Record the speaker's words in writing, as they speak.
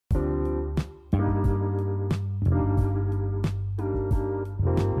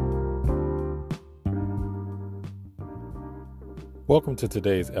Welcome to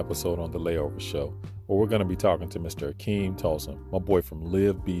today's episode on the Layover Show, where we're going to be talking to Mr. Akeem Tolson, my boy from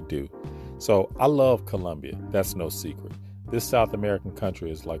Live Be Do. So I love Colombia. That's no secret. This South American country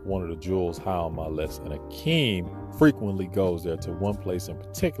is like one of the jewels high on my list, and Akeem frequently goes there to one place in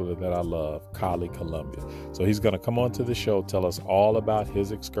particular that I love, Cali, Colombia. So he's going to come on to the show, tell us all about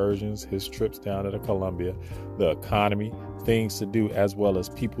his excursions, his trips down to Colombia, the economy, things to do, as well as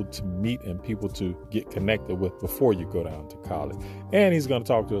people to meet and people to get connected with before you go down to Cali. And he's going to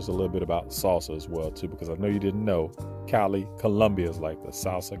talk to us a little bit about salsa as well, too, because I know you didn't know Cali, Colombia is like the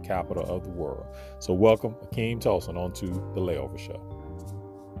salsa capital of the world. So welcome Akeem Tolson onto the Layover Show.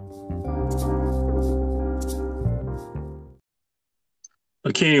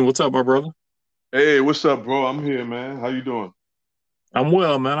 Akeem, what's up, my brother? Hey, what's up, bro? I'm here, man. How you doing? I'm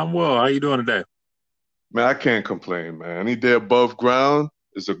well, man. I'm well. How you doing today? Man, I can't complain, man. Any day above ground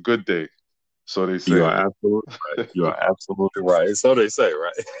is a good day. So they You say. are absolutely right. You are absolutely right. So they say,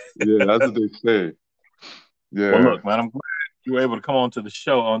 right? Yeah, that's what they say. Well, Yeah. look, man, I'm glad you were able to come onto the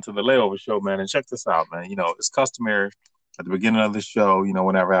show, onto the Layover Show, man. And check this out, man. You know, it's customary at the beginning of the show, you know,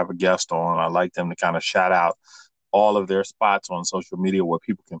 whenever I have a guest on, I like them to kind of shout out all of their spots on social media where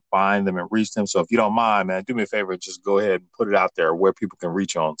people can find them and reach them. So if you don't mind, man, do me a favor, just go ahead and put it out there where people can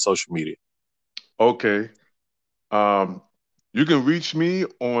reach you on social media. Okay. Um, you can reach me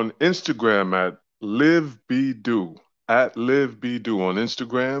on Instagram at LiveBeDo, at LiveBeDo on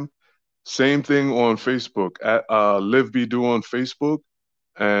Instagram. Same thing on Facebook, at LiveBeDo on Facebook.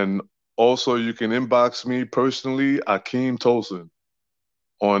 And also you can inbox me personally, Akeem Tolson,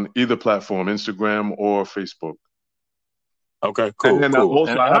 on either platform, Instagram or Facebook. Okay, And cool, then cool.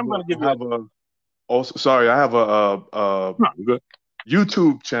 also And I'm going to give you I have a no, you're good.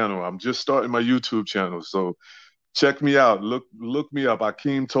 YouTube channel. I'm just starting my YouTube channel, so check me out. Look me up,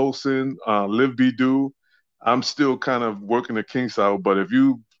 Akeem Tolson, Live Be Do. I'm still kind of working the kinks out, but if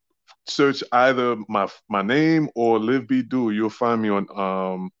you search either my name or Live Be Do, you'll find me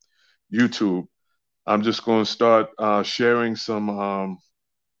on YouTube. I'm just going to start sharing some.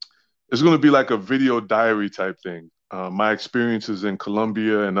 It's going to be like a video diary type thing. My experiences in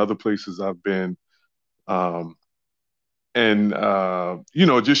Colombia and other places I've been, um, and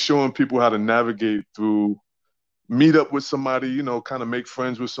just showing people how to navigate through, meet up with somebody, kind of make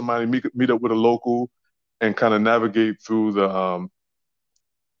friends with somebody, meet up with a local, and kind of navigate through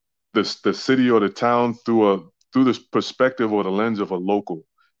the city or the town through this perspective or the lens of a local,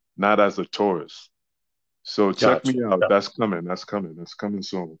 not as a tourist. So check Gotcha. me out. That's coming. That's coming. That's coming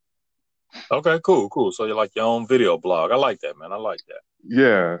soon. Okay, cool, cool. So you're like your own video blog. I like that, man. I like that.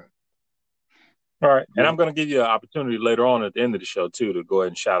 Yeah. All right. And Yeah. I'm going to give you an opportunity later on at the end of the show, too, to go ahead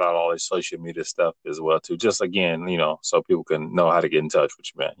and shout out all this social media stuff as well, too. Just again, you know, so people can know how to get in touch with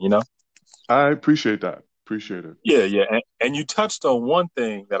you, man, you know? I appreciate that. Appreciate it. Yeah, yeah. And you touched on one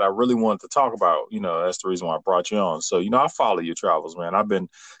thing that I really wanted to talk about. You know, that's the reason why I brought you on. So, you know, I follow your travels, man. I've been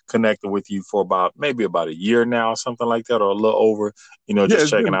connected with you for maybe about a year now, something like that, or a little over, you know, Yeah,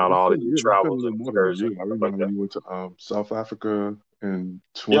 just checking out all of your it's been a travels little and more than a excursions year. and I stuff like remember that. you went to South Africa in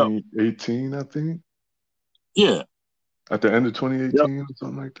Yep. 2018, I think, Yeah. at the end of Yep. 2018 or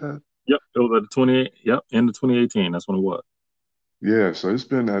something like that. Yep. It was at 28. Yep. End of 2018. That's when it was. Yeah, so it's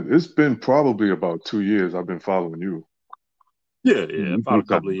been probably about 2 years I've been following you. Yeah. You Yeah. you About a big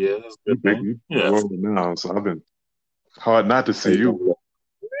time. couple of years. That's a You good big thing. you big Yeah. rolling now, so I've been hard not to see Hey, you. look,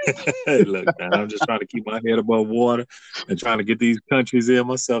 hey, look, man, I'm just trying to keep my head above water and trying to get these countries in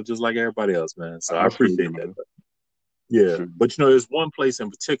myself just like everybody else, man. So I I feel you, appreciate that. man. I Yeah. feel But you know, there's one place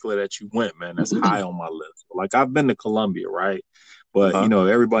in particular that you went, man, that's high on my list. Like I've been to Colombia, right? But you Uh-huh. know,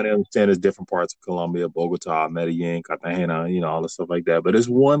 everybody understands there's different parts of Colombia, Bogota, Medellin, Cartagena, you know, all the stuff like that. But there's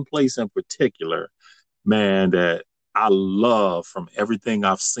one place in particular, man, that I love from everything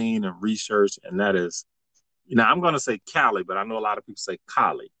I've seen and researched, and that is, you know, I'm gonna say Cali, but I know a lot of people say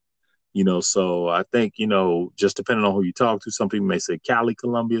Cali. You know, so I think, you know, just depending on who you talk to, some people may say Cali,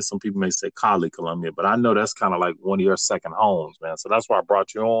 Colombia, some people may say Cali, Colombia, but I know that's kind of like one of your second homes, man. So that's why I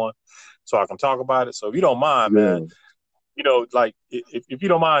brought you on so I can talk about it. So if you don't mind, man, Yeah. you know, like if you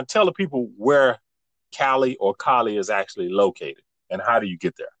don't mind, tell the people where Cali or Cali is actually located and how do you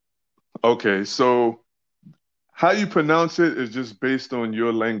get there? Okay, so how you pronounce it is just based on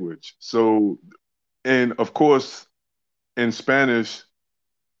your language. So, and of course, in Spanish,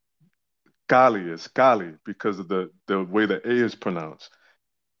 Cali is Cali because of the way the A is pronounced.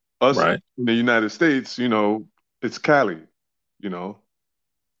 Us Right. in the United States, it's Cali, you know,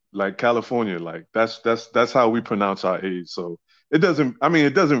 like California, like that's how we pronounce our A's. So it doesn't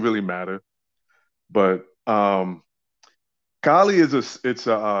really matter. But Cali it's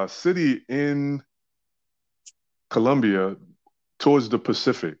a city in Colombia, towards the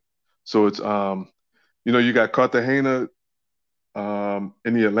Pacific. So it's you got Cartagena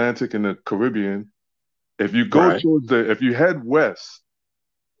in the Atlantic and the Caribbean. If you go Right. towards if you head west,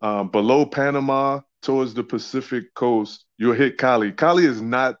 below Panama towards the Pacific coast, you'll hit Cali. Cali is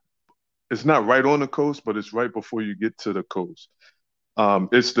not it's not right on the coast, but it's right before you get to the coast.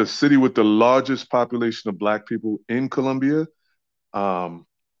 It's the city with the largest population of Black people in Colombia. Um,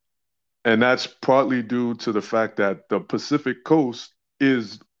 and that's partly due to the fact that the Pacific coast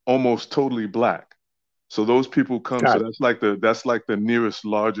is almost totally Black. So those people come, so Got that's like the nearest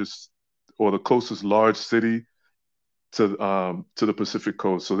largest or the closest large city to the Pacific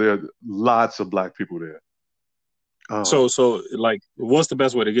coast. So there are lots of Black people there. Um, So like, what's the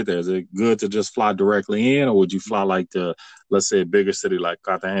best way to get there? Is it good to just fly directly in, or would you fly like to, let's say, a bigger city like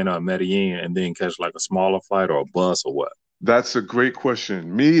Cartagena or Medellin, and then catch like a smaller flight or a bus or what? That's a great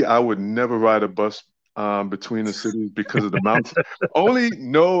question. Me, I would never ride a bus between the cities because of the mountains. Only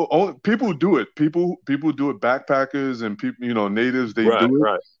people do it. People do it. Backpackers and people, natives, they Right, do it.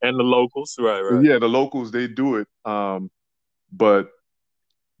 right. And the locals, right, right. Yeah, the locals, they do it. But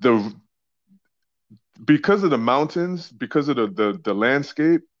the because of the mountains, because of the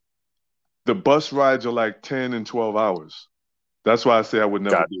landscape, the bus rides are like 10 and 12 hours. That's why I say I would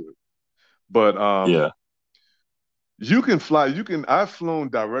never Got do it. But yeah. you can fly. I've flown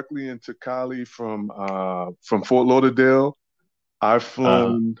directly into Cali from Fort Lauderdale. I've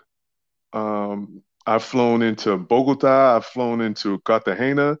Uh-huh. flown I've flown into Bogota. I've flown into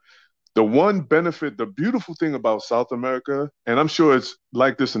Cartagena. The beautiful thing about South America, and I'm sure it's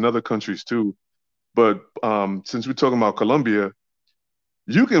like this in other countries too, but since we're talking about Colombia,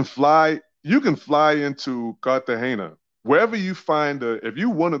 you can fly into Cartagena. Wherever you find if you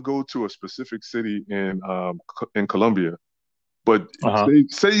want to go to a specific city in Colombia, but Uh-huh.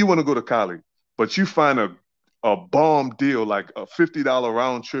 say you want to go to Cali, but you find a bomb deal like a $50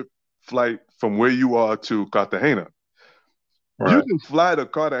 round trip flight from where you are to Cartagena. You Right. can fly to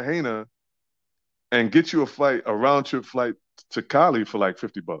Cartagena and get you a round trip flight to Cali for like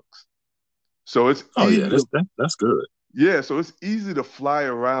 $50. So it's Oh yeah, easy that's to that's good. yeah, so it's easy to fly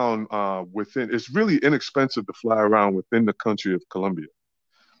around within. It's really inexpensive to fly around within the country of Colombia.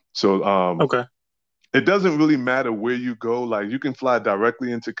 So Okay. it doesn't really matter where you go. Like you can fly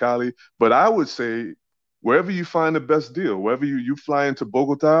directly into Cali, but I would say wherever you find the best deal, wherever you fly into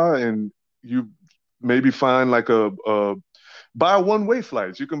Bogota and you maybe find like a buy one-way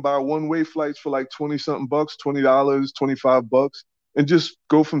flights. You can buy one-way flights for like 20 something bucks, $20, $25, and just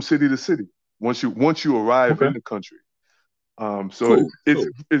go from city to city once you arrive Okay. in the country. So Cool.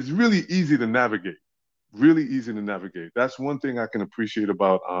 it's really easy to navigate. Really easy to navigate. That's one thing I can appreciate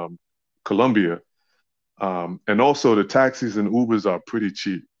about Colombia. And also the taxis and Ubers are pretty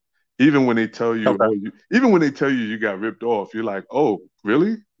cheap. Even when they tell you, Okay. even when they tell you you got ripped off, you're like, oh,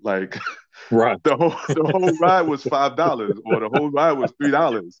 really? Like Right. the whole ride was $5 or the whole ride was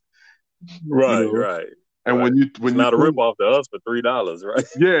 $3. You Right, know, right, and right. when you It's when you not a rip turn, off to us for $3, right?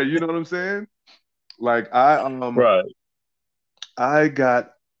 yeah, you know what I'm saying? Like Right. I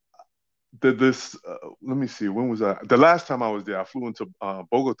got this. Let me see. When was I? The last time I was there, I flew into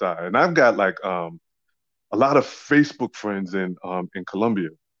Bogota, and I've got like a lot of Facebook friends in Colombia.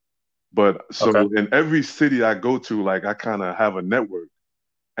 But so Okay. in every city I go to, like I kind of have a network.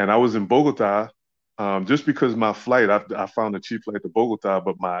 And I was in Bogota, just because my flight, I found a cheap flight to Bogota,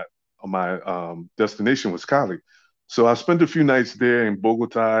 but my destination was Cali. So I spent a few nights there in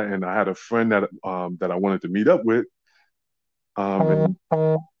Bogota, and I had a friend that I wanted to meet up with. And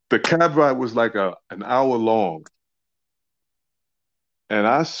the cab ride was like an hour long, and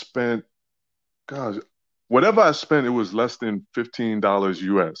I spent, gosh, whatever I spent, it was less than $15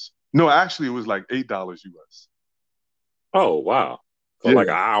 US. No, actually, it was like $8 US. Oh wow. For like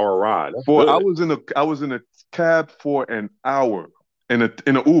Yeah, an hour ride. That's for good. I was in a cab for an hour in a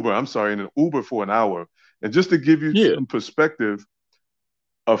Uber. I'm sorry, in an Uber for an hour. And just to give you Yeah. some perspective,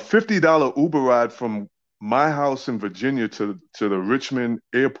 a $50 Uber ride from my house in Virginia to the Richmond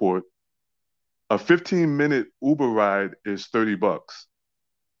airport, a 15-minute Uber ride is $30.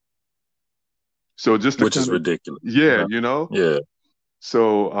 So just to Which is kind of ridiculous. yeah, Right. you know. Yeah.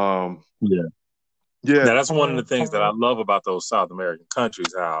 So Yeah. yeah, Now that's one of the things that I love about those South American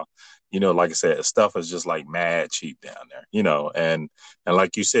countries, how, like I said, stuff is just like mad cheap down there, and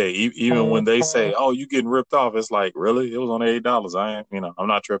like you said, even when they say, "Oh, you getting ripped off," it's like, really, it was only $8. I ain't, I'm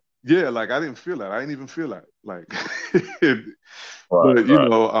not tripping. yeah, like I didn't feel that. I didn't even feel that. Like Right, but right.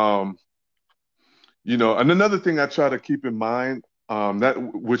 and another thing I try to keep in mind, that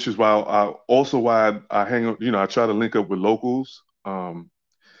which is why I hang, I try to link up with locals.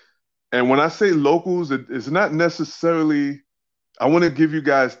 And when I say locals, it's not necessarily. I want to give you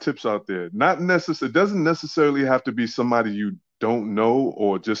guys tips out there. Not necessarily, it doesn't necessarily have to be somebody you don't know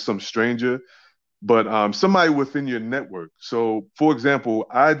or just some stranger, but somebody within your network. So, for example,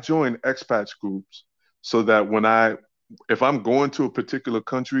 I join expats groups so that if I'm going to a particular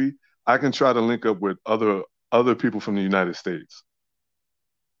country, I can try to link up with other people from the United States.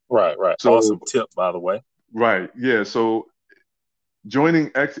 Right, right. So, Awesome tip, by the way. right, yeah. So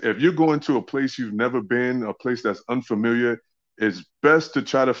if you're going to a place you've never been, a place that's unfamiliar, it's best to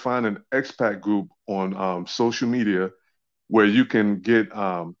try to find an expat group on social media where you can get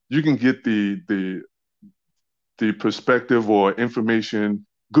the perspective or information,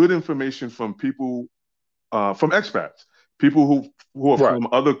 good information from people from expats, people who are Right, from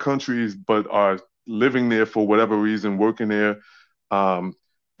other countries but are living there for whatever reason, working there. Um,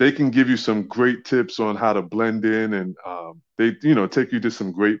 they can give you some great tips on how to blend in, and they take you to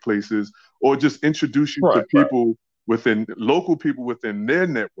some great places, or just introduce you to right, right. local people within their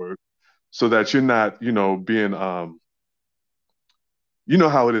network, so that you're not being you know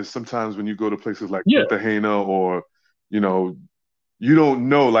how it is sometimes when you go to places like Yeah, Cartagena, or you know you don't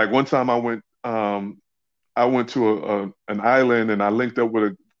know. Like one time I went to an island and I linked up with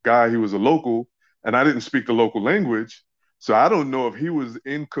a guy. He was a local, and I didn't speak the local language, so I don't know if he was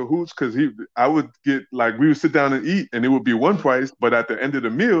in cahoots, because I would get, like, we would sit down and eat, and it would be one price, but at the end of the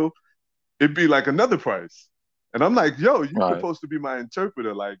meal, it'd be like another price. And I'm like, yo, you're right. supposed to be my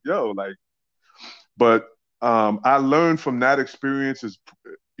interpreter, like, yo, like. But I learned from that experience is,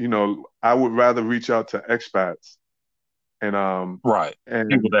 I would rather reach out to expats and Right.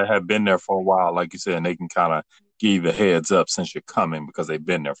 People and that have been there for a while, like you said, and they can kind of give you the heads up since you're coming because they've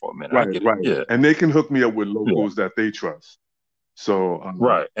been there for a minute. I right, get it. right, Yeah. and they can hook me up with Yeah. locals that they trust. So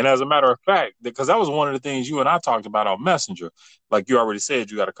Right. And as a matter of fact, because that was one of the things you and I talked about on Messenger. Like you already said,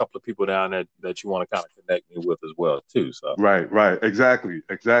 you got a couple of people down there that you want to kind of connect me with as well, too. So, right, right, exactly,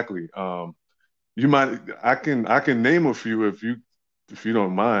 exactly. I can name a few if you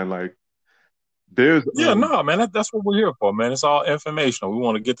don't mind. Like there's yeah, no, man, that's what we're here for, man. It's all informational. We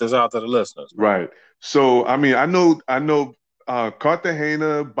want to get this out to the listeners, man. right. So I mean, I know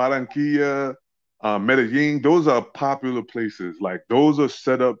Cartagena, Barranquilla, Medellin. Those are popular places. Like those are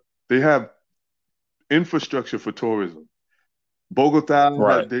set up. They have infrastructure for tourism. Bogota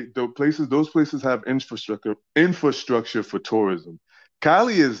Right. those places have infrastructure for tourism.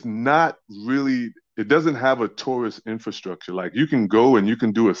 Cali is not really, it doesn't have a tourist infrastructure. Like you can go and you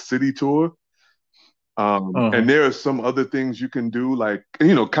can do a city tour. Hmm. And there are some other things you can do. Like,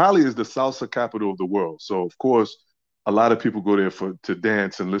 Cali is the salsa capital of the world. So of course, a lot of people go there to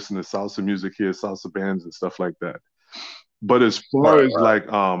dance and listen to salsa music, hear salsa bands and stuff like that. But as far Right, as right.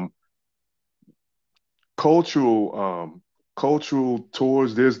 like cultural cultural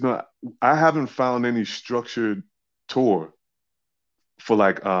tours, I haven't found any structured tour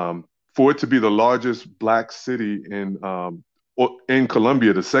for for it to be the largest black city in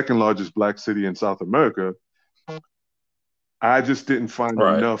Colombia, the second largest black city in South America. I just didn't find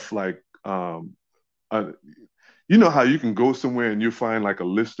Right. enough, like, uh, you know how you can go somewhere and you find like a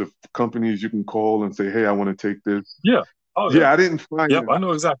list of companies you can call and say, hey, I want to take this. Yeah. Oh, yeah. Yeah, I didn't find Yep. that. I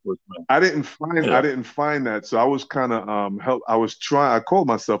know exactly what you mean. I Yeah. didn't find that. So I was kind of I called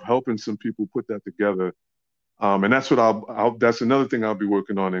myself helping some people put that together. And that's what that's another thing I'll be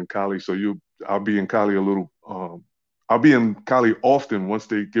working on in Cali. So I'll be in Cali I'll be in Cali often once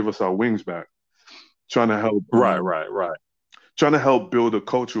they give us our wings back, trying to help Right, right, right, build a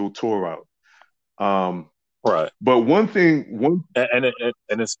cultural tour out. Um, right. but one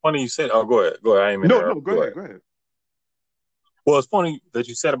And it's funny you said, oh, go ahead. Go ahead. I ain't mean to no, no, interrupt. go Go ahead, ahead. go ahead. Well, it's funny that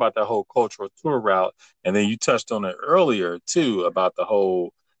you said about that whole cultural tour route, and then you touched on it earlier too about the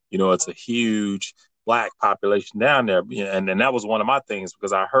whole, it's a huge black population down there, and that was one of my things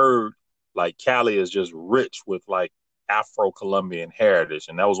because I heard like Cali is just rich with like Afro-Colombian heritage,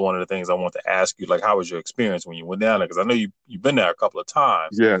 and that was one of the things I want to ask you, like, how was your experience when you went down there? Because I know you've been there a couple of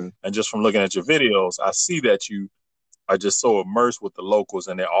times, Yeah, and just from looking at your videos, I see that you are just so immersed with the locals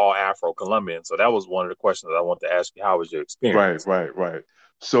and they're all Afro-Colombian. So that was one of the questions I want to ask you. How was your right, experience? right, right.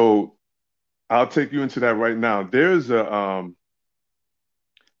 So I'll take you into that right now. There's a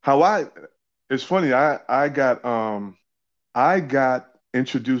how I it's funny, I got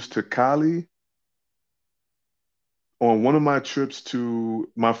introduced to Cali on one of my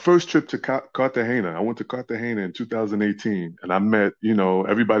first trip to Cartagena. I went to Cartagena in 2018, and I met,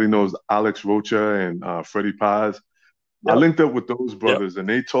 everybody knows Alex Rocha and Freddie Paz. I Yep. linked up with those Yep. brothers, and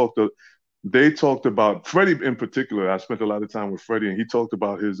they talked about Freddie in particular. I spent a lot of time with Freddie, and he talked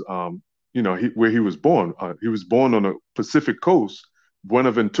about his, where he was born. He was born on the Pacific coast,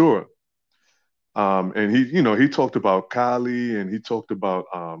 Buenaventura. And he talked about Cali, and he talked about,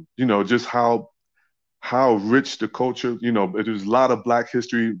 just how rich the culture. There's a lot of Black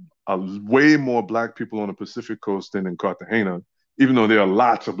history, way more Black people on the Pacific Coast than in Cartagena, even though there are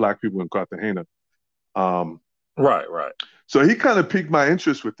lots of Black people in Cartagena. Um, Right, right. so he kind of piqued my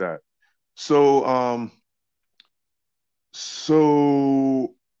interest with that. So,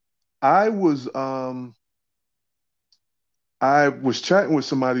 so I was, um, I was chatting with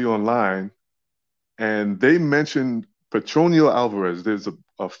somebody online, and they mentioned Petronio Alvarez. There's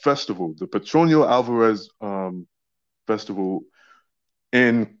a festival, the Petronio Alvarez festival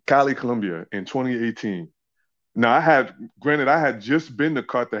in Cali, Colombia, in 2018. Now, granted, I had just been to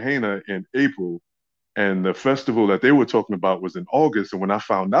Cartagena in April, and the festival that they were talking about was in August. And when I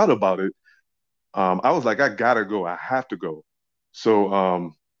found out about it, I was like, I gotta go. I have to go.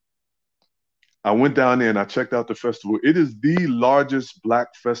 So I went down there and I checked out the festival. It is the largest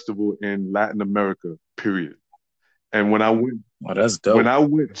Black festival in Latin America, period. And Oh, that's when dope. I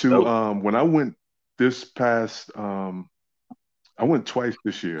went That's to dope. when I went this past I went twice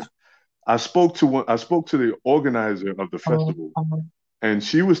this year. I spoke to the organizer of the festival, and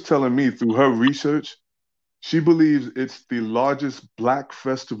she was telling me through her research, she believes it's the largest Black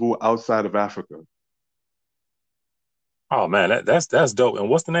festival outside of Africa. Oh man, that's dope. And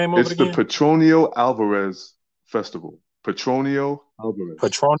what's the name of it It's the again? Petronio Alvarez Festival. Petronio Alvarez.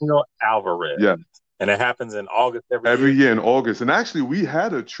 Petronio Alvarez. Yeah, And it happens in August every every year. year in August. And actually, we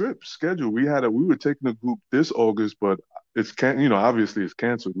had a trip scheduled. We were taking a group this August, but obviously it's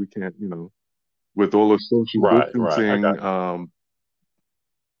canceled. We can't, with all the social Right, right. I got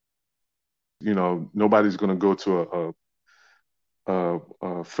distancing, nobody's going to go to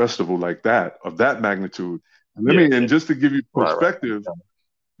a festival like that of that magnitude. you. Yeah, And yeah. just to give you Right, right. perspective,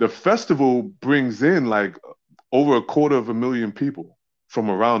 the festival brings in like over 250,000 people from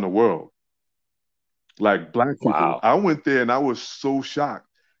around the world, like Black people. Wow. I went there and I was so shocked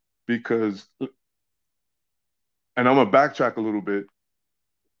because, and I'm gonna backtrack a little bit.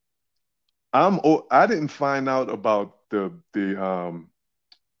 I didn't find out about the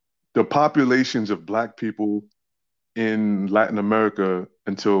populations of Black people in Latin America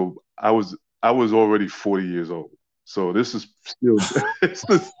until I was already 40 years old. So this is still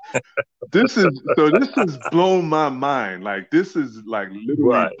this is this has blown my mind. Like this is like literally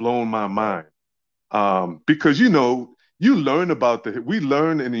Right. blown my Right. mind. Because you learn about we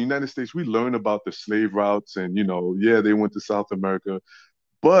learn in the United States, we learn about the slave routes, and yeah, they went to South America.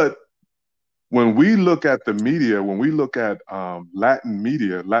 But when we look at the media, when we look at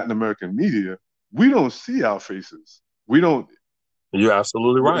Latin American media, we don't see our faces. We don't You're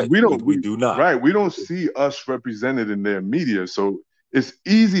absolutely right. we We don't we we do not. right we don't see us represented in their media. So it's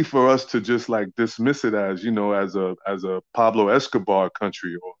easy for us to just like dismiss it as as a Pablo Escobar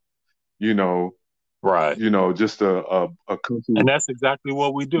country, or you know Right. just a country And with, that's exactly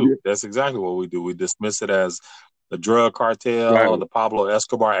what we do. yeah, That's exactly what we do. We dismiss it as the drug cartel, right, the Pablo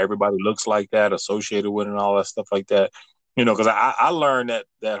Escobar. Everybody looks like that, associated with it, and all that stuff like that. Because I learned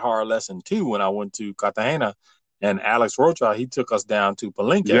that hard lesson too when I went to Cartagena, and Alex Rocha, he took us down to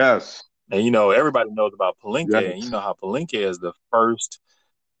Palenque, yes, and everybody knows about Palenque, and you yes, know how Palenque is the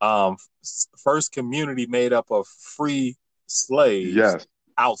um first community made up of free slaves yes,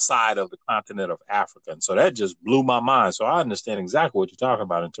 outside of the continent of Africa. And so that just blew my mind. So I understand exactly what you're talking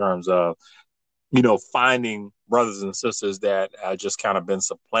about in terms of, finding brothers and sisters that have just kind of been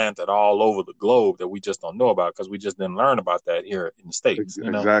supplanted all over the globe that we just don't know about because we just didn't learn about that here in the States.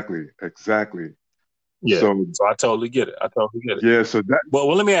 exactly, exactly. Yeah. So So I totally get it. I totally get it. yeah, so that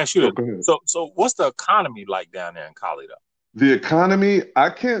Well, let me ask you oh, this. go ahead. So what's the economy like down there in Cali though? The economy, I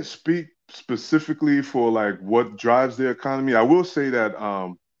can't speak specifically for like what drives the economy. I will say that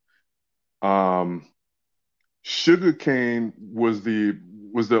um, sugarcane was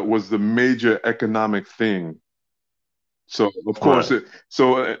the major economic thing. So of course Right.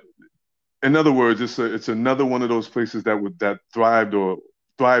 in other words, it's another one of those places that thrived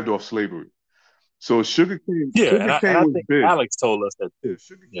off slavery. So Yeah, and I was think big. Alex told us that Yeah, too.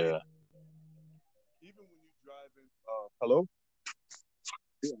 sugarcane. Yeah. Even when you drive in, hello.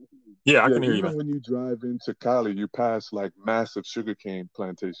 Yeah, I Yeah, can hear you, even man. when you drive into Cali, you pass like massive sugarcane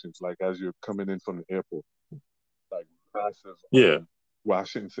plantations, like as you're coming in from the airport, like massive. Yeah. Well, I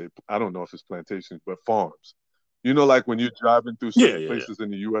shouldn't say. I don't know if it's plantations, but farms. Like when you're driving through Yeah, certain yeah, yeah. places in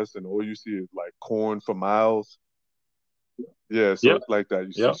the U.S. and all you see is like corn for miles. Yeah, so Yep. it's like that.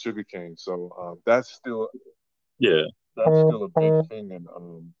 You see Yep. sugarcane. So that's still Yeah. that's still a big thing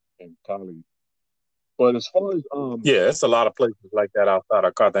in Cali. But as far as Yeah, it's a lot of places like that outside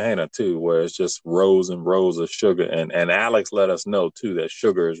of Cartagena too, where it's just rows and rows of sugar. And Alex let us know too that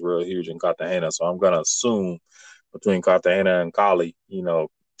sugar is real huge in Cartagena. So I'm gonna assume between Cartagena and Cali,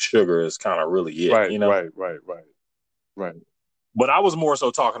 sugar is kind of really right, right, right, right, right. But I was more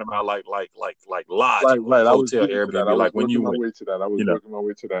so talking about like Right, lodging, like right. I was hotel, getting to that. I Airbnb, was like when working you my went, way to that. I was you know. working my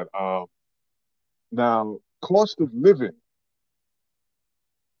way to that. Now, cost of living.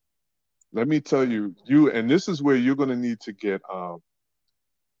 Let me tell you, and this is where you're going to need to get.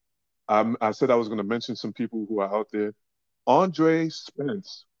 I said I was going to mention some people who are out there. Andre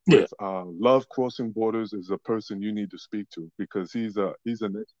Spence Yeah. with Love Crossing Borders is a person you need to speak to because he's an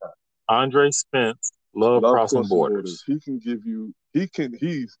expat. Andre Spence, Love Love Crossing Crossing Borders. Borders. He can give you.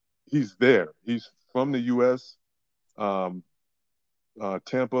 He's there. He's from the U.S. Um,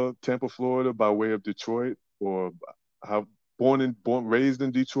 Tampa, Florida, by way of Detroit, or have raised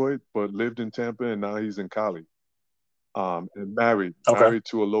in Detroit, but lived in Tampa, and now he's in Cali. And Okay. married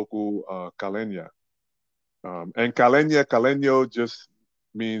to a local Caleña. And Caleño just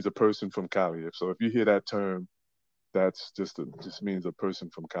means a person from Cali. So if you hear that term, that's just means a person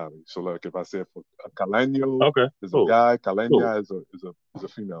from Cali. So like if I say a Caleño Okay. is a Cool. guy, Cool. Caleña is a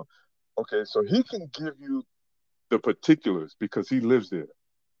female. Okay, so he can give you the particulars because he lives there.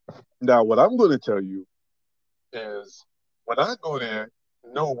 Now, what I'm going to tell you is when I go there,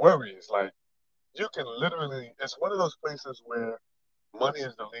 no worries. Like you can literally, it's one of those places where money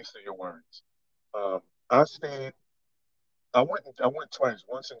is the least of your worries. Um, I stayed. I went twice.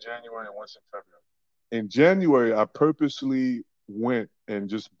 Once in January and once in February. In January, I purposely went and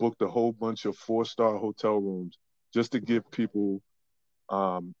just booked a whole bunch of four-star hotel rooms just to give people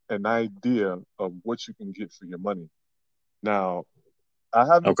an idea of what you can get for your money. Now, Okay. I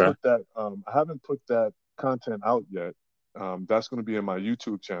haven't put that content out yet. That's going to be in my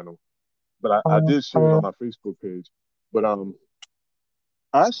YouTube channel, but I did share it on my Facebook page. But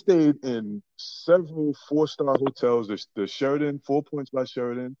I stayed in several four-star hotels. The Sheraton, Four Points by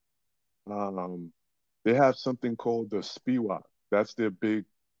Sheraton. Um, they have something called the Spiwa. That's their big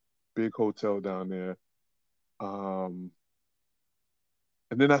hotel down there. Um,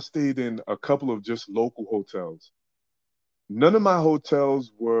 and then I stayed in a couple of just local hotels. None of my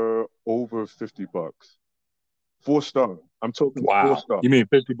hotels were over $50. Four-star. I'm talking Wow. four-star. You mean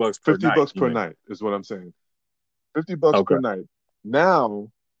 $50 per 50 night? bucks You per mean? night is what I'm saying. 50 bucks per Okay. night. Now,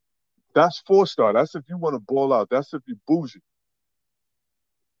 that's four-star. That's if you want to ball out. That's if you bougie.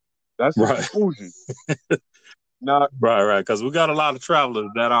 That's if you Right. bougie. Now, Right. Because we got a lot of travelers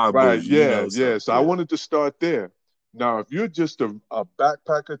that are right, bougie, yeah, So yeah. So I yeah. wanted to start there. Now, if you're just a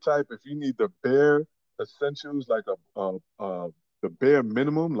backpacker type, if you need the bare essentials, like the bare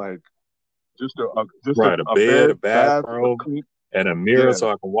minimum, like just Right. A a bed, a bed, bath, a bathroom, clean, and a mirror yeah. so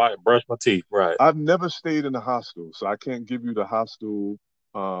I can brush my teeth. Right. I've never stayed in a hostel, so I can't give you the hostel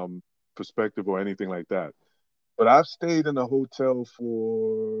um, perspective or anything like that. But I've stayed in a hotel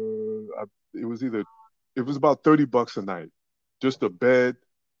it was about $30 a night, just a bed,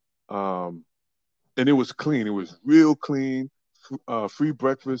 um, and it was clean. It was real clean, free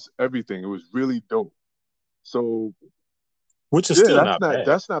breakfast, everything. It was really dope. So Which is yeah, still not bad.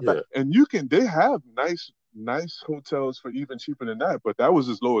 that's not bad. Yeah. And they have nice hotels for even cheaper than that. But that was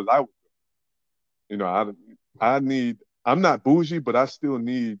as low as I would. You know, I need. I'm not bougie, but I still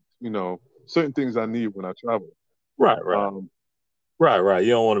need certain things I need when I travel. Right. Um, Right.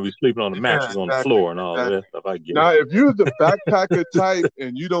 You don't want to be sleeping on the yeah, mattress on the exactly, floor and all of that exactly. stuff. I get it. Now, if you're the backpacker type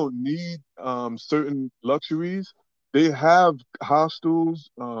and you don't need certain luxuries, they have hostels.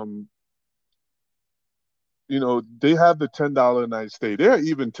 They have the $10 a night stay. There are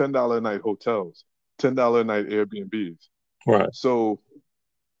even $10 a night hotels, $10 a night Airbnbs. Right. So,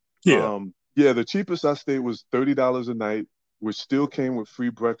 Yeah. yeah, the cheapest I stayed was $30 a night, which still came with free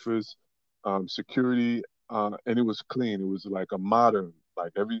breakfast, security, and it was clean. It was like it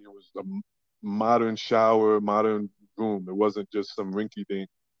was a modern shower, modern room. It wasn't just some rinky-dink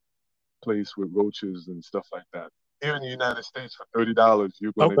place with roaches and stuff like that. Here in the United States, for $30,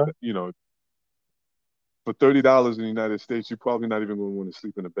 you're gonna, Okay. for $30 in the United States, you're probably not even going to want to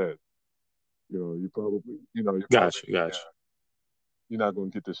sleep in a bed. Yeah, Gotcha. you're not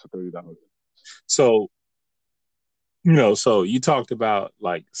going to get this for $30. So, so you talked about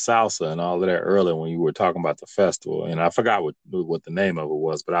like salsa and all of that earlier when you were talking about the festival, and I forgot what the name of it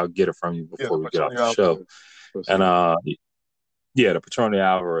was, but I'll get it from you Yeah, before the we get off Petronia the show. Alvarez And Festival. yeah, the Petronia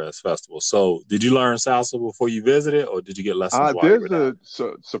Alvarez Festival. So, did you learn salsa before you visited, or did you get lessons while you were down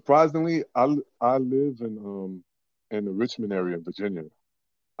Surprisingly, I live in the Richmond area of Virginia.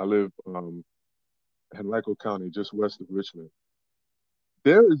 I live in Henrico County, just west of Richmond.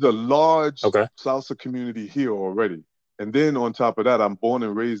 there is a large Okay. salsa community here already. And then on top of that, I'm born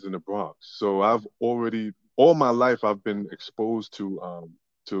and raised in the Bronx. So I've already all my life I've been exposed to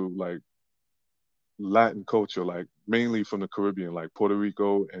like Latin culture, like mainly from the Caribbean, like Puerto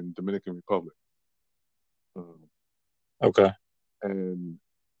Rico and Dominican Republic. Um, Okay. and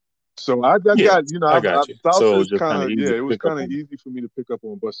so I Yeah, got, I got you. So it salsa was is just kind kind of of, easy yeah, to it was pick up kind of on. easy for me to pick up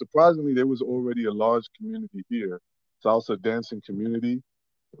on. But surprisingly, there was already a large community here, salsa dancing community.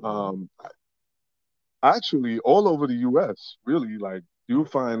 Um, actually, all over the U.S., really, like you'll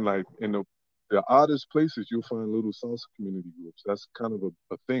find like in the oddest places, you'll find little salsa community groups. That's kind of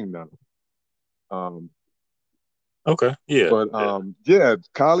a thing now. Um, Okay. Yeah. but Yeah. yeah,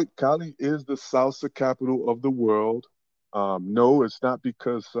 Cali is the salsa capital of the world. No, it's not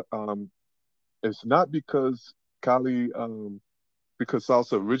because Cali because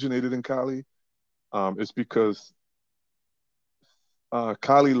salsa originated in Cali. It's because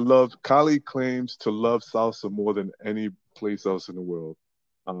Cali claims to love salsa more than any place else in the world.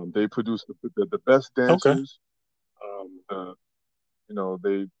 They produce the best Okay. dancers. The, you know,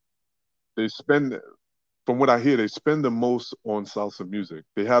 they spend, from what I hear, they spend the most on salsa music.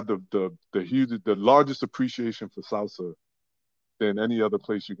 They have the largest appreciation for salsa than any other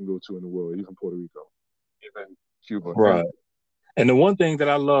place you can go to in the world, even Puerto Rico, even Cuba. Right. And the one thing that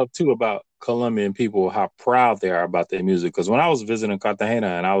I love too about Colombian people, how proud they are about their music. Because when I was visiting Cartagena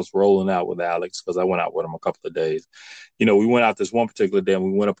and I was rolling out with Alex, because I went out with him a couple of days, we went out this one particular day and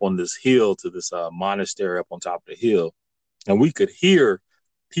we went up on this hill to this monastery up on top of the hill, and we could hear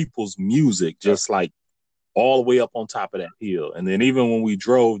people's music Yeah, just like all the way up on top of that hill. And then even when we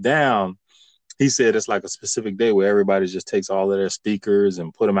drove down, he said it's like a specific day where everybody just takes all of their speakers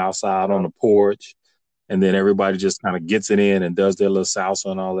and put them outside on yeah, the porch, and then everybody just kind of gets it in and does their little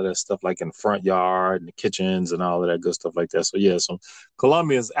salsa and all of that stuff, like in the front yard and the kitchens and all of that good stuff like that. So yeah, some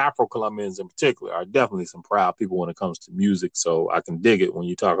Colombians, Afro-Colombians in particular, are definitely some proud people when it comes to music. So I can dig it when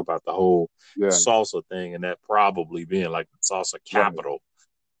you talk about the whole yeah, salsa thing and that probably being like the salsa right, capital,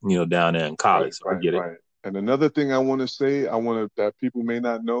 down there in Cali. right, So I right, get it. right. And another thing I want to say, that people may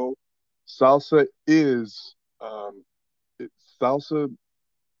not know, salsa is salsa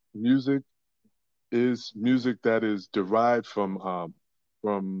music is music that is derived from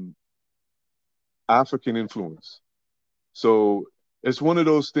African influence. So it's one of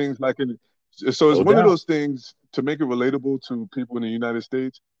those things so it's No one of doubt. those things to make it relatable to people in the United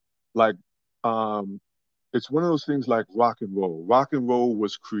States. Like um, it's one of those things like rock and roll. Rock and roll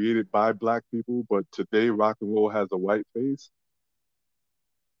was created by black people, but today rock and roll has a white face.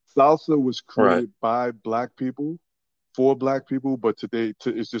 Salsa was Right. created by black people for black people, but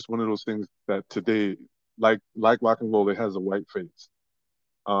it's just one of those things that today, like rock and roll, it has a white face.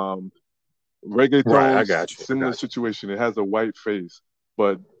 Um, Right. I Reggaeton, got you. similar situation. It has a white face,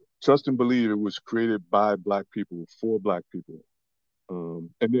 but trust and believe it was created by black people for black people.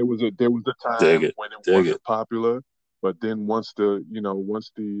 And there was a Dig time it. when it Dig it. wasn't popular, but then once the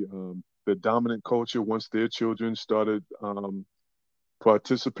dominant culture, once their children started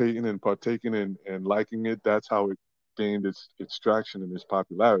participating and partaking and liking it, that's how it gained its traction and its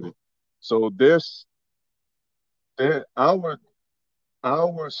popularity. So there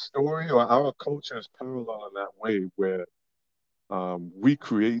our story or our culture is parallel in that way where we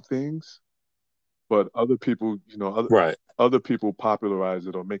create things, but other people, Right. other people popularize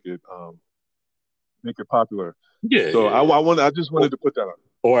it or make it popular. Yeah. So Yeah. Yeah. I just Or, wanted to put that on.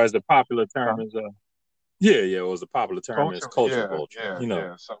 or as the popular Huh? term is, yeah, yeah. Or as the popular term is Culture, culture yeah, vulture. yeah,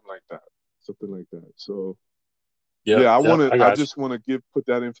 yeah, something like that. So Yep. yeah, Yep. I I got you. just want to put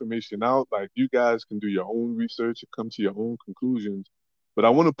that information out. Like you guys can do your own research and come to your own conclusions. But I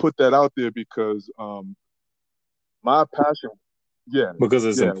want to put that out there because my passion, yeah, Because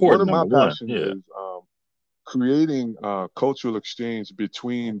it's yeah, one important, of my number one. passions Yeah. is creating cultural exchange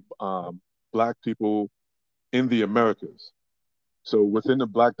between Black people in the Americas. So within the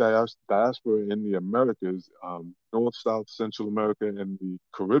Black diaspora in the Americas, North, South, Central America, and the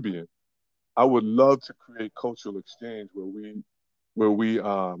Caribbean, I would love to create cultural exchange where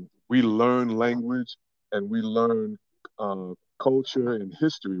we learn language and we learn culture and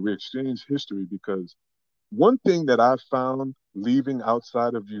history. We exchange history because one thing that I found leaving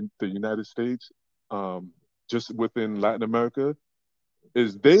outside of the United States, um, just within Latin America,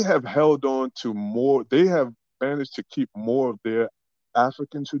 is they have held on to more. They have managed to keep more of their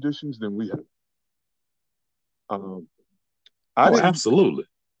African traditions than we have. Um, I Oh, didn't, absolutely.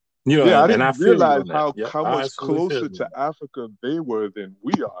 yeah, I And I didn't feel you realize on that. Yep. how I much absolutely feel closer you to on that. Africa they were than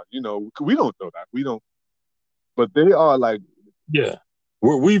we are. We don't know that. We don't, but they are like Yeah.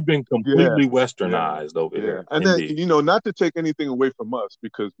 We've been Yeah, completely yeah, westernized over yeah. here. And then, Indeed. not to take anything away from us,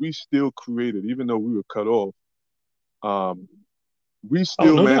 because we still created, even though we were cut off, um, we Oh,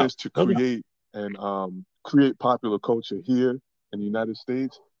 still no doubt. managed to No doubt. create and create popular culture here in the United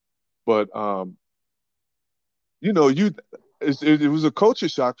States. But you know, you it was a culture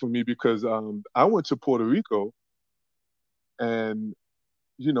shock for me because I went to Puerto Rico, and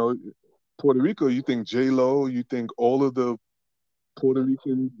you know, Puerto Rico, you think J Lo, you think all of the Puerto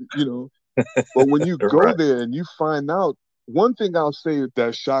Rican, but when you go Right. there and you find out, one thing I'll say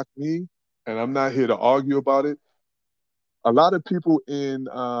that shocked me, and I'm not here to argue about it. A lot of people in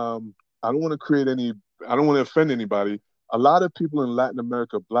I don't want to create any, I don't want to offend anybody. A lot of people in Latin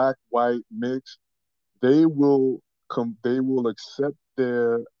America, black, white, mixed, they will they will accept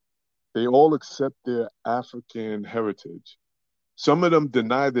they all accept their African heritage. Some of them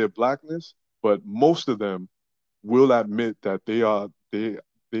deny their blackness, but most of them will admit that they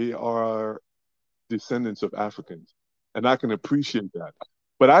are descendants of Africans, and I can appreciate that.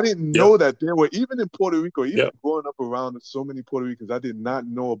 But I didn't Yep. know that there were, even in Puerto Rico, even Yep. growing up around so many Puerto Ricans, I did not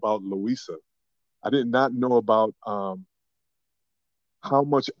know about Louisa. I did not know about how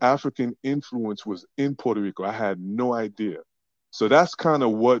much African influence was in Puerto Rico. I had no idea. So that's kind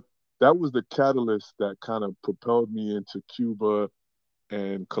of that was the catalyst that kind of propelled me into Cuba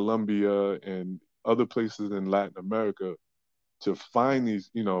and Colombia and other places in Latin America to find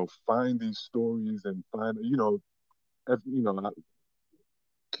find these stories and find, Oh,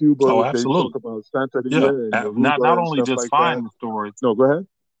 Cuba, they talk absolutely. about Yeah. Santeria and Not Yoruba and only stuff just like that. find the stories. No, go ahead.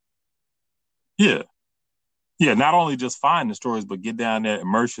 Yeah. Yeah, not only just find the stories, but get down there,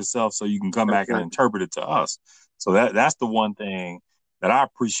 immerse yourself so you can come back and Exactly. interpret it to us. So that's the one thing that I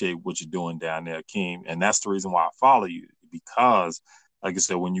appreciate what you're doing down there, Akeem. And that's the reason why I follow you. Because, like I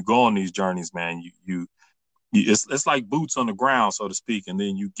said, when you go on these journeys, man, it's like boots on the ground, so to speak, and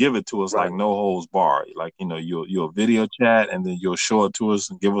then you give it to us like Right. no holds barred. Like, you'll video chat and then you'll show it to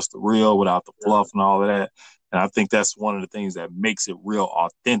us and give us the real without the Yeah. fluff and all of that. And I think that's one of the things that makes it real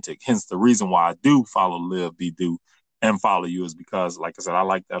authentic. Hence the reason why I do follow Live Be Do and follow you is because, like I said, I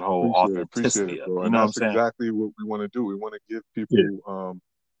like that whole Appreciate authenticity it, of it. bro. You And know what I'm that's saying? exactly what we want to do. We want to give Yeah. people,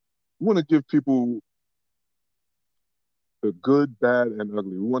 we want to give people the good, bad, and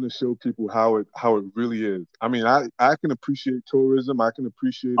ugly. We want to show people how it really is. I mean, I can appreciate tourism. I can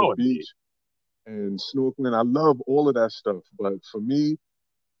appreciate a Oh, indeed. beach and snorkeling. I love all of that stuff. But for me,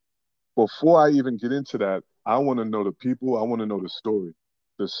 before I even get into that, I want to know the people. I want to know the story.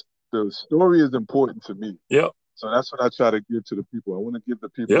 The story is important to me. Yep. So that's what I try to give to the people. I want to give the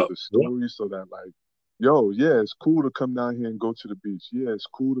people Yep. the Yep. story so that, like, yo, yeah, it's cool to come down here and go to the beach. Yeah, it's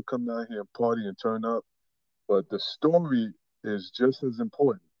cool to come down here and party and turn up. But the story is just as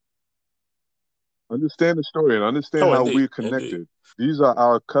important. Understand the story and understand Oh, how indeed. we're Indeed. connected. These are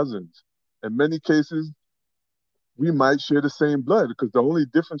our cousins. In many cases, we might share the same blood because the only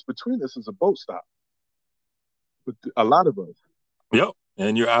difference between us is a boat stop. But a lot of us. Yep.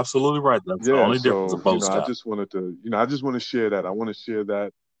 And you're absolutely right. That's the Yeah, only difference, a so, boat I stop. just wanted to, I just want to share that. I want to share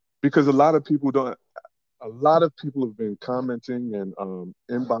that because a lot of people have been commenting and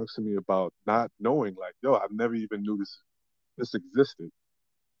inboxing me about not knowing, like, yo, I never even knew this existed.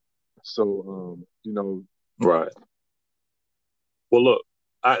 So, Right. Well,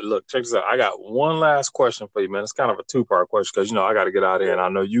 look, check this out. I got one last question for you, man. It's kind of a two-part question because I got to get out of here, and I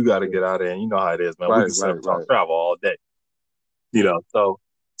know you got to yeah, get out of here, and you know how it is, man. We right, can sit up right, and talk right. travel all day,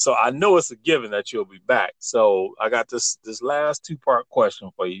 So I know it's a given that you'll be back. So I got this last two-part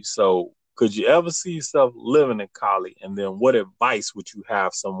question for you. So could you ever see yourself living in Cali, and then what advice would you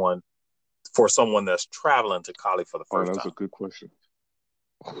have someone that's traveling to Cali for the Oh, first that was time? a good question.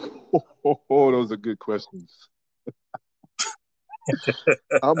 Oh, those are good questions.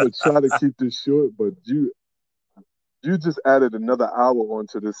 I'm gonna try to keep this short, but you just added another hour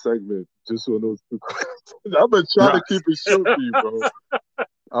onto this segment just on those two questions. I'm gonna try to Right. keep it short for you, bro.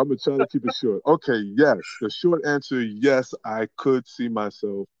 I'm gonna try to keep it short. Okay, yes. The short answer, yes, I could see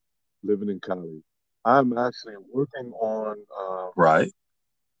myself living in Cali. I'm actually working on Right.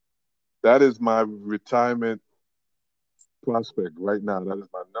 that is my retirement prospect right now. That is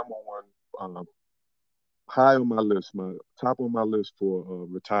my number one high on my list, my top on my list for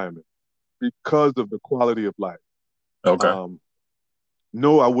retirement because of the quality of life. Okay. Um,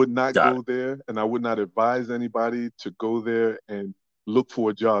 no, I would not Got go it. there, and I would not advise anybody to go there and look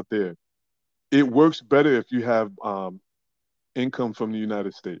for a job there. It works better if you have income from the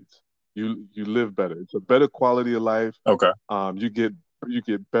United States. You live better. It's a better quality of life. Okay. You get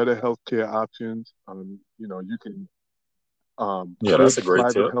better healthcare options. You can Yeah, good that's a great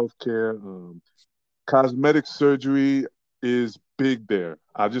private tip. healthcare. Cosmetic surgery is big there.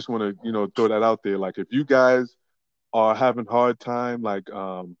 I just want to, throw that out there. Like if you guys are having hard time, like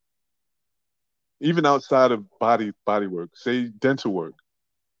even outside of body work, say dental work.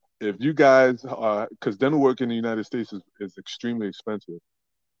 If you guys are, because dental work in the United States is extremely expensive.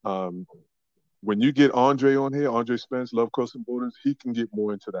 Um, when you get Andre on here, Andre Spence, Love Crossing Borders, he can get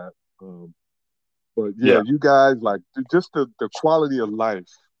more into that. But yeah, Yeah. you guys like just the quality of life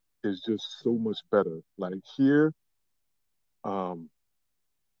is just so much better. Like here, um,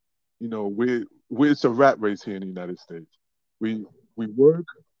 we're it's a rat race here in the United States. We work,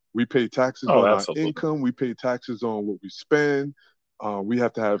 we pay taxes Oh, on our absolutely. income, we pay taxes on what we spend. We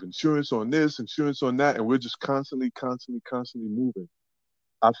have to have insurance on this, insurance on that, and we're just constantly moving.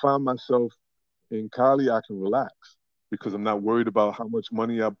 I find myself in Cali, I can relax because I'm not worried about how much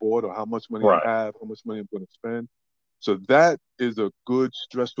money I bought or how much money I Right. have, how much money I'm going to spend. So that is a good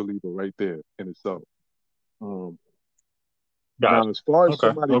stress reliever right there in itself. Um, Gotcha. Now, as far as Okay.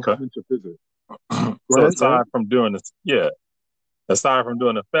 somebody Okay. coming to visit, So go ahead. aside from doing this, yeah, aside from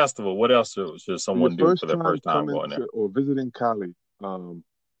doing the festival, what else should For your someone do for first their time first time coming going there? to or visiting Cali,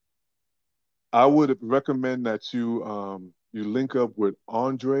 I would recommend that you link up with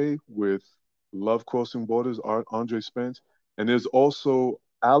Andre with Love Crossing Borders, Andre Spence, and there's also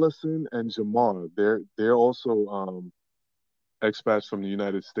Allison and Jamar. They're also expats from the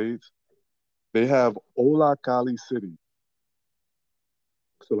United States. They have Ola Cali City,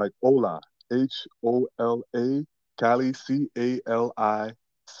 so like Ola, Hola, Cali Cali City,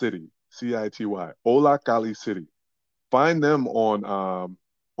 City. Ola Cali City. Find them on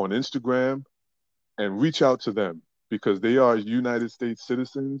Instagram and reach out to them because they are United States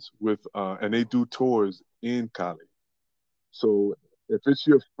citizens and they do tours in Cali. So if it's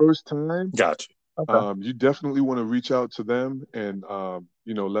your first time, Gotcha. Okay. you definitely want to reach out to them and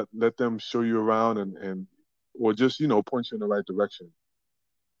let them show you around and or just point you in the right direction.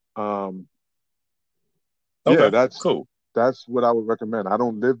 Um, yeah, Okay. that's Cool. that's what I would recommend. I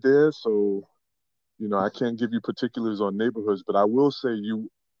don't live there, so I can't give you particulars on neighborhoods, but I will say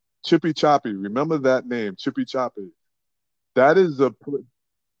Chippy Choppy. Remember that name, Chippy Choppy. That is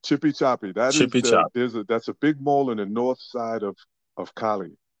Chippy Choppy. That is Chippy chop. that's a big mall in the north side of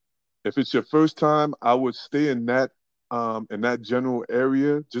Cali. If it's your first time, I would stay in that general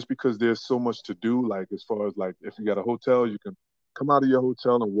area just because there's so much to do. Like as far as like if you got a hotel, you can come out of your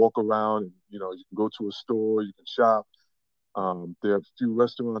hotel and walk around, and you can go to a store, you can shop. There are a few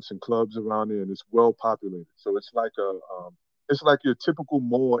restaurants and clubs around there, and it's well populated. So it's like your typical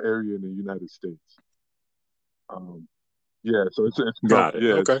mall area in the United States. Um, yeah, so Got it.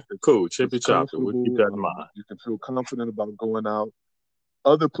 Okay. Cool. it's Chippy choppy. We'll keep comfortable. that in mind. You can feel confident about going out.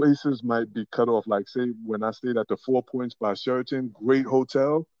 Other places might be cut off. Like say when I stayed at the Four Points by Sheraton, great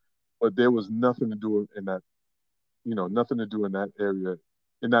hotel, but there was nothing to do in that, nothing to do in that area,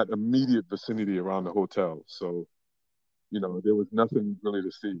 in that immediate vicinity around the hotel. So there was nothing really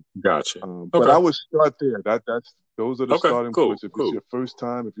to see. Gotcha. But Okay. I would start there. Those are the Okay. starting Cool. points. If it's Cool. your first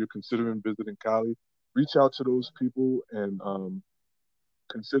time, if you're considering visiting Cali, reach out to those people and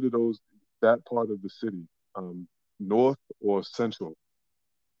consider that part of the city, north or central.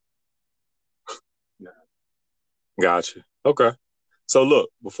 Yeah. Gotcha. Okay. So look,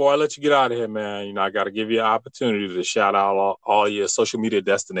 before I let you get out of here, man, I got to give you an opportunity to shout out all your social media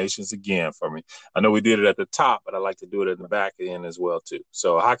destinations again for me. I know we did it at the top, but I like to do it at the back end as well too.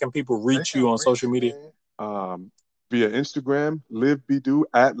 So how can people They reach can you on reach social media? me via Instagram, LiveBeDo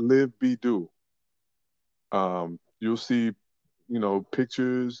at LiveBeDo. You'll see,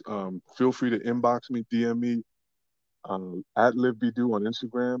 pictures. Feel free to inbox me, DM me at LiveBeDo on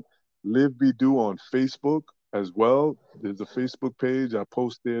Instagram, LiveBeDo on Facebook as well. There's a Facebook page. I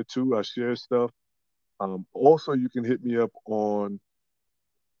post there too. I share stuff. Also, you can hit me up on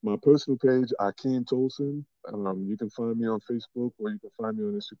my personal page, Akeem Tolson. You can find me on Facebook or you can find me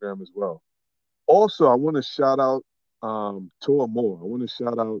on Instagram as well. Also, I want to shout out Tor Moore. I want to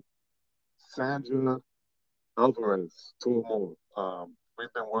shout out Sandra Alvarez, Tor Moore.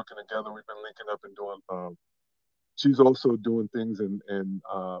 We've been working together. We've been linking up and doing. She's also doing things in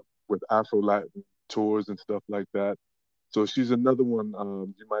with Afro Latin tours and stuff like that. So she's another one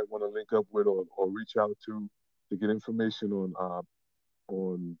you might want to link up with or reach out to get information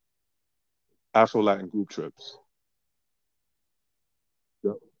on Afro Latin group trips.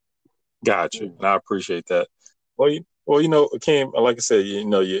 Yep. Gotcha. Yeah. And I appreciate that. Akeem, like I said,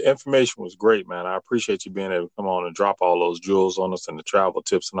 your information was great, man. I appreciate you being able to come on and drop all those jewels on us and the travel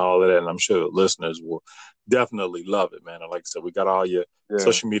tips and all of that. And I'm sure the listeners will definitely love it, man. And like I said, we got all your Yeah.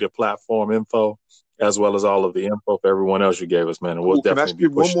 social media platform info as well as all of the info for everyone else you gave us, man. And we'll Cool. Can I definitely be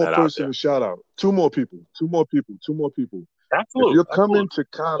give one pushing more that out person there. a shout out? Two more people. If you're Absolutely. coming to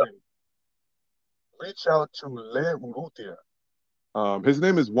Cali, reach out to Le Urrutia. His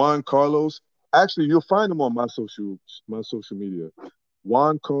name is Juan Carlos. Actually, you'll find him on my social media.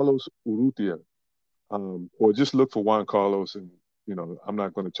 Juan Carlos Urrutia. Or just look for Juan Carlos, and I'm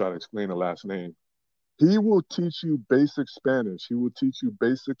not going to try to explain the last name. He will teach you basic Spanish. He will teach you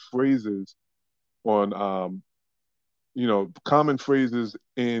basic phrases on common phrases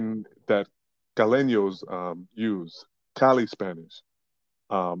in that Caleños use, Cali Spanish.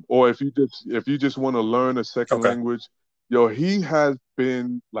 Or if you just want to learn a second Okay. language, yo, he has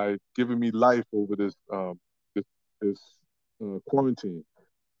been like giving me life over this quarantine.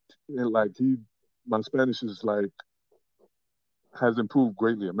 And like my Spanish is like has improved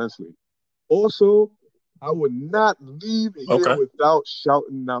greatly, immensely. Also, I would not leave here Okay. without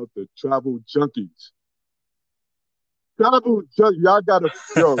shouting out the travel junkies. Y'all gotta,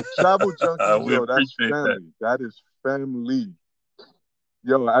 travel junkies, We that's appreciate that. family. That is family.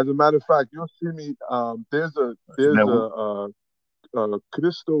 Yo, as a matter of fact, you'll see me. There's Now,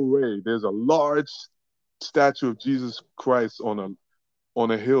 Cristo Rey. There's a large statue of Jesus Christ on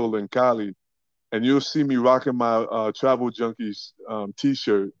a hill in Cali, and you'll see me rocking my Travel Junkies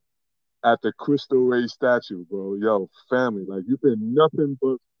T-shirt at the Cristo Rey statue, bro. Yo, family, like you've been nothing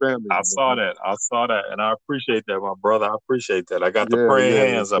but family, I saw man. that. I saw that, and I appreciate that, my brother. I appreciate that. I got the Yeah, praying yeah.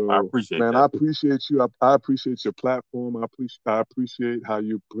 hands up. I So, appreciate man, that. I appreciate you. I appreciate your platform. I appreciate how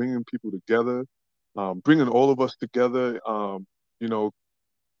you bringing people together, bringing all of us together. You know,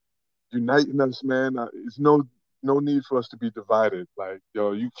 uniting us, man. It's no need for us to be divided. Like,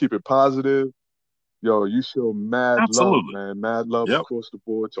 yo, you keep it positive. Yo, you show mad love, Absolutely. man. Mad love Yep. across the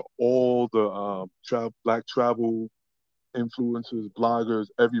board to all the black travel influencers, bloggers,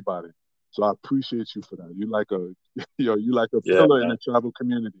 everybody. So I appreciate you for that. You like a you like a Yeah, pillar in man. the travel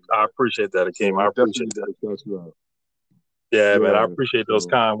community, I man. appreciate that, Akeem. So I I definitely appreciate that. gotta shout you out. Yeah, man. I Yeah. appreciate those So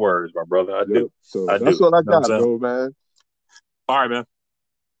kind words, my brother. I yep. do. So I do. that's You all I know what I'm got, saying? bro, man. All right, man.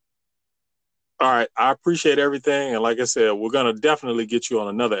 All right. I appreciate everything. And like I said, we're going to definitely get you on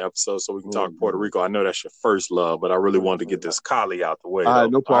another episode so we can Oh talk Puerto man. Rico. I know that's your first love, but I really Right, wanted to right, get this right. Cali out the way, All right, though.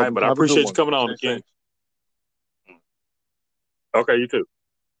 no All right. problem. But I Have a good appreciate you one. coming on, Stay Akeem. safe. Okay, you too.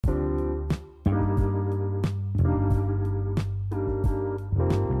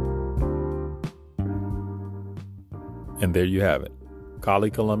 And there you have it.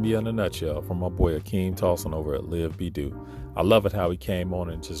 Cali, Colombia in a nutshell from my boy Akeem Tolson over at Live Be Do. I love it how he came on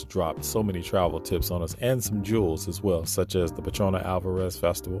and just dropped so many travel tips on us and some jewels as well, such as the Patrona Alvarez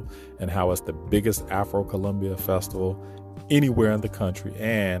Festival and how it's the biggest Afro-Colombia festival anywhere in the country,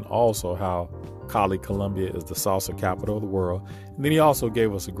 and also how Cali, Colombia is the salsa capital of the world. And then he also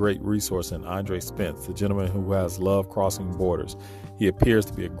gave us a great resource in Andre Spence, the gentleman who has Love Crossing Borders. He appears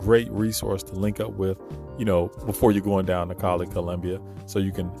to be a great resource to link up with, before you're going down to Cali, Colombia, so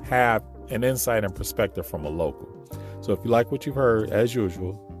you can have an insight and perspective from a local. So if you like what you've heard, as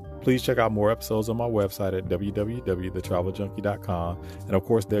usual, please check out more episodes on my website at www.thetraveljunkie.com. And of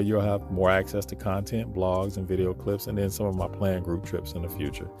course, there you'll have more access to content, blogs, and video clips, and then some of my planned group trips in the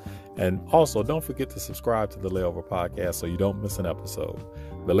future. And also, don't forget to subscribe to the Layover podcast so you don't miss an episode.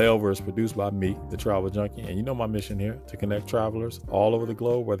 The Layover is produced by me, the Travel Junkie, and you know my mission here, to connect travelers all over the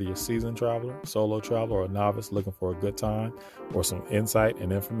globe, whether you're a seasoned traveler, solo traveler, or a novice looking for a good time or some insight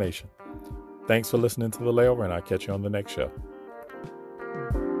and information. Thanks for listening to The Layover, and I'll catch you on the next show.